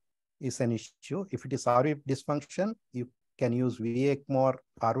an issue. If it is RV dysfunction, you can use VA ECMO or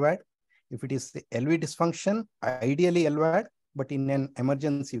RVAD. If it is LV dysfunction, ideally LVAD, but in an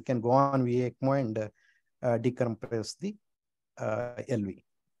emergency, you can go on VA ECMO and decompress the LV.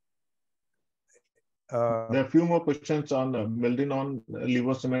 There are a few more questions on Meldin on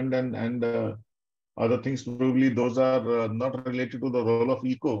levocement and other things. Probably those are not related to the role of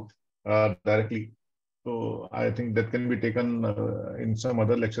ECO directly. So I think that can be taken in some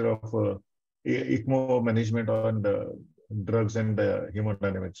other lecture of ECMO management and drugs and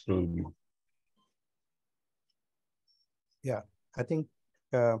hemodynamics probably. Yeah, I think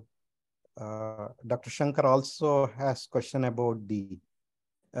Dr. Shankar also has question about the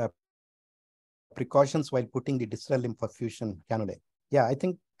precautions while putting the distal limb perfusion cannula. Yeah, I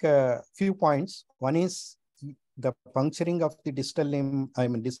think few points. One is the puncturing of the distal limb,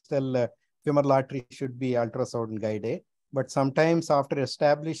 distal femoral artery should be ultrasound guided. But sometimes after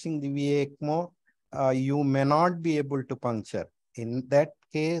establishing the VA ECMO, you may not be able to puncture. In that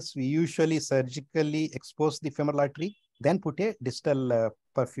case, we usually surgically expose the femoral artery, then put a distal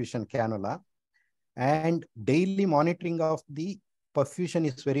perfusion cannula. And daily monitoring of the perfusion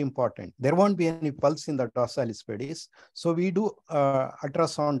is very important. There won't be any pulse in the dorsalis pedis. So we do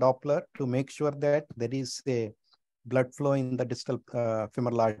ultrasound Doppler to make sure that there is a blood flow in the distal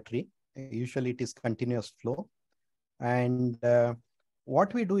femoral artery. Usually it is continuous flow. And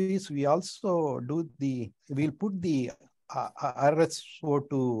what we do is we also do we'll put the RSO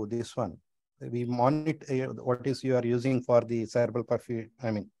to this one. We monitor what is you are using for the cerebral perfusion,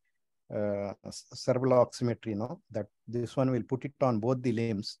 cerebral oximetry, that this one will put it on both the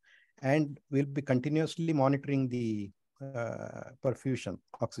limbs and we'll be continuously monitoring the perfusion,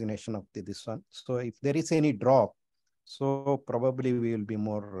 oxygenation of this one. So if there is any drop, so probably we will be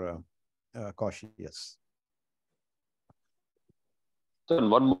more cautious. So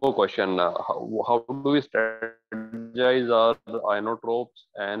one more question. How do we strategize our inotropes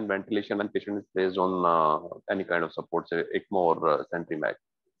and ventilation when patient is placed on any kind of support, say ECMO or CentriMac?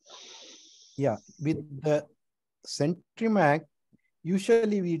 Yeah, with the CentriMac,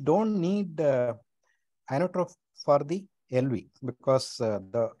 usually we don't need inotrope for the LV because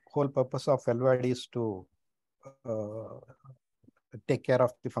the whole purpose of LVAD is to take care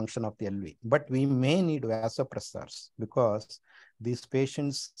of the function of the LV. But we may need vasopressors because these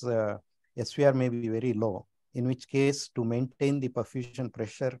patients' SVR may be very low, in which case to maintain the perfusion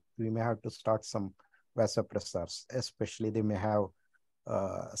pressure, we may have to start some vasopressors, especially they may have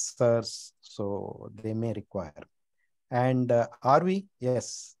SIRS, so they may require. And RV,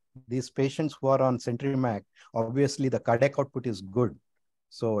 yes, these patients who are on CentriMac, obviously the cardiac output is good.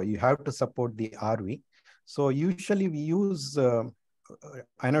 So you have to support the RV. So usually we use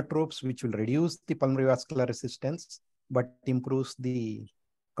inotropes which will reduce the pulmonary vascular resistance, but improves the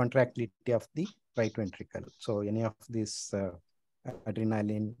contractility of the right ventricle. So any of this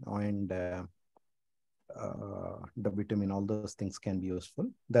adrenaline and the vitamin, all those things can be useful.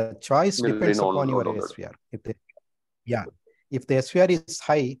 The choice depends upon your SVR. If the SVR is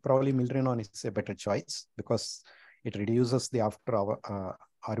high, probably milrinone is a better choice because it reduces the RV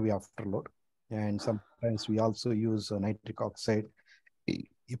afterload. And sometimes we also use nitric oxide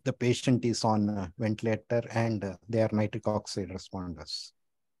if the patient is on a ventilator and they are nitric oxide responders.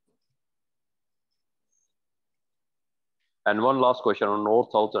 And one last question on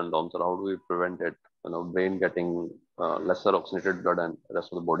north-south syndrome, sir. How do we prevent it? Brain getting lesser oxygenated blood and the rest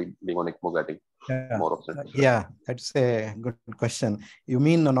of the body being on ECMO getting more oxygenated. Yeah, that's a good question. You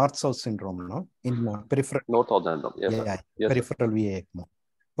mean north-south syndrome, no? In peripheral. North-south syndrome, yes. Yeah, yes, peripheral VA ECMO.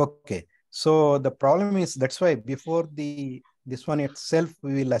 Okay, so the problem is that's why before this one itself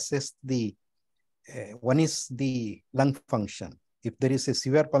we will assess the one is the lung function. If there is a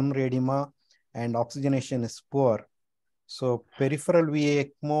severe pulmonary edema and oxygenation is poor, so peripheral VA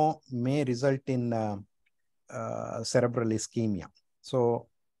ECMO may result in cerebral ischemia. So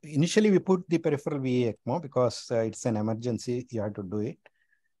initially we put the peripheral VA ECMO because it's an emergency, you have to do it.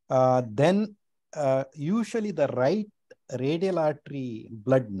 Then usually the right radial artery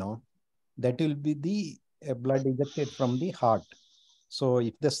blood, that will be the blood ejected from the heart. So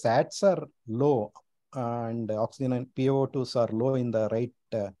if the stats are low and oxygen and PO2s are low in the right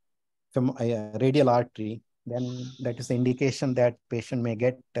radial artery, then that is an indication that patient may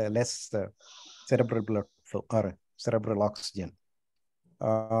get less cerebral blood flow or cerebral oxygen.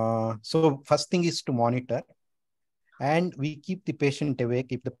 So first thing is to monitor, and we keep the patient awake.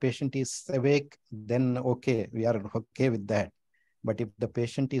 If the patient is awake, then okay, we are okay with that. But if the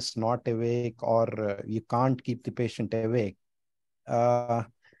patient is not awake or you can't keep the patient awake,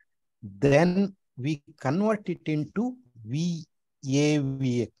 then we convert it into VAV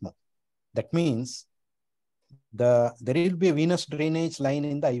ECMO. That means there will be a venous drainage line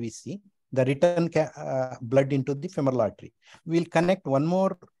in the IVC, the return blood into the femoral artery. We'll connect one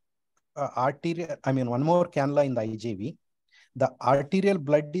more one more cannula in the IJV. The arterial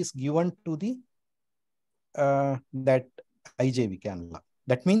blood is given to the that IJV cannula.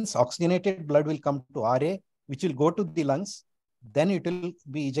 That means oxygenated blood will come to RA, which will go to the lungs. Then it will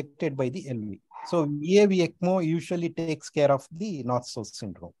be ejected by the LV. So VAV ECMO usually takes care of the north-south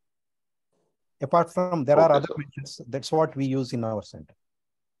syndrome. Apart from, there are other measures. That's what we use in our center.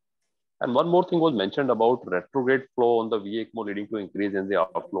 And one more thing was mentioned about retrograde flow on the VA ECMO leading to increase in the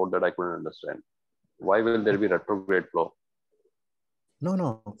outflow that I couldn't understand. Why will there be retrograde flow?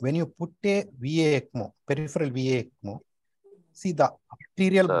 No. When you put a VA ECMO, peripheral VA ECMO, see the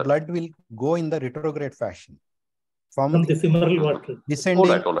arterial blood will go in the retrograde fashion. From the femoral water descending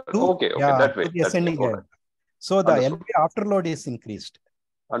that way. Ascending air. So the LV afterload is increased.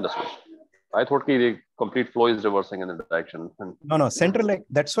 Understood. I thought the complete flow is reversing in the direction. No. Central,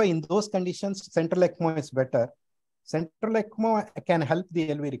 that's why in those conditions, central ECMO is better. Central ECMO can help the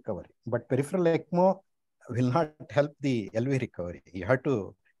LV recovery, but peripheral ECMO will not help the LV recovery. You have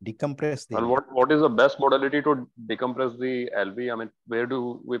to decompress the. And what is the best modality to decompress the LV? I mean, where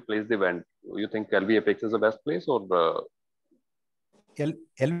do we place the vent? You think LV apex is the best place, or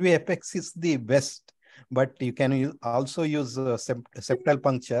LV apex is the best, but you can also use septal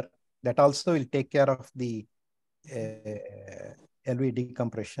puncture. That also will take care of the LV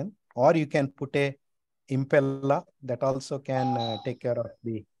decompression, or you can put a impella that also can take care of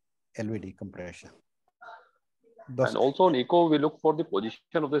the LV decompression. And also on echo, we look for the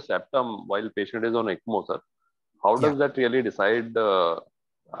position of the septum while patient is on ECMO, sir. How does that really decide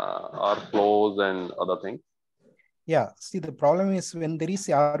our flows and other things? Yeah, see, the problem is when there is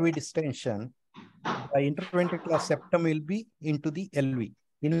a RV distension, the interventricular septum will be into the LV,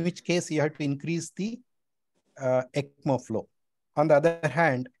 in which case you have to increase the ECMO flow. On the other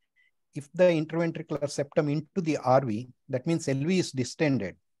hand, if the interventricular septum into the RV, that means LV is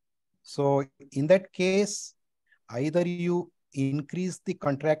distended. So in that case, either you increase the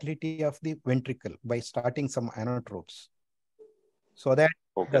contractility of the ventricle by starting some anotropes so that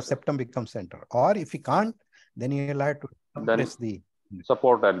the septum becomes center. Or if you can't, then you will have to compress the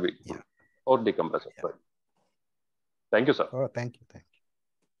support LV or decompress. Yeah. Right. Thank you, sir. Oh, thank you.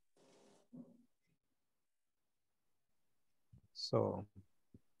 So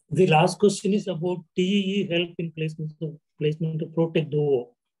the last question is about TEE help in placement of Protect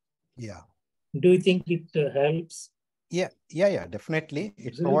Duo. Yeah. Do you think it helps? Yeah, definitely.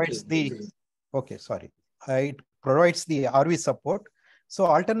 It provides the it provides the RV support. So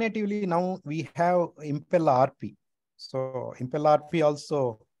alternatively, now we have Impella RP. So Impella RP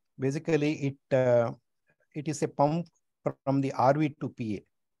also basically it is a pump from the RV to PA.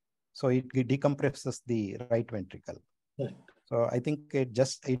 So it decompresses the right ventricle. Right. I think it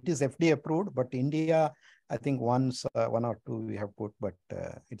is FDA approved, but India, I think one or two we have put, but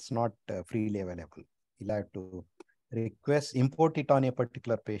it's not freely available. You'll have to request, import it on a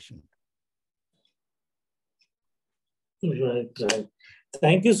particular patient. Right.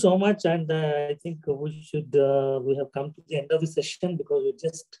 Thank you so much. And I think we have come to the end of the session because we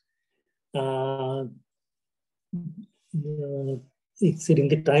just exceeding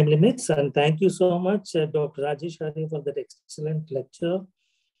the time limits. And thank you so much, Dr. Rajesh Arya, for that excellent lecture.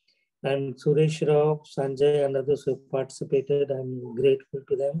 And Suresh Rao, Sanjay, and others who have participated. I'm grateful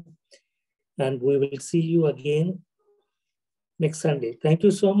to them. And we will see you again next Sunday. Thank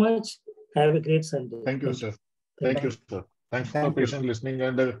you so much. Have a great Sunday. Thank you, sir. Thank you, sir. Thanks for patient listening.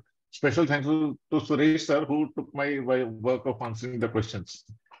 And special thanks to Suresh, sir, who took my work of answering the questions.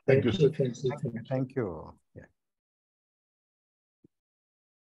 Thank you, sir. Thank you.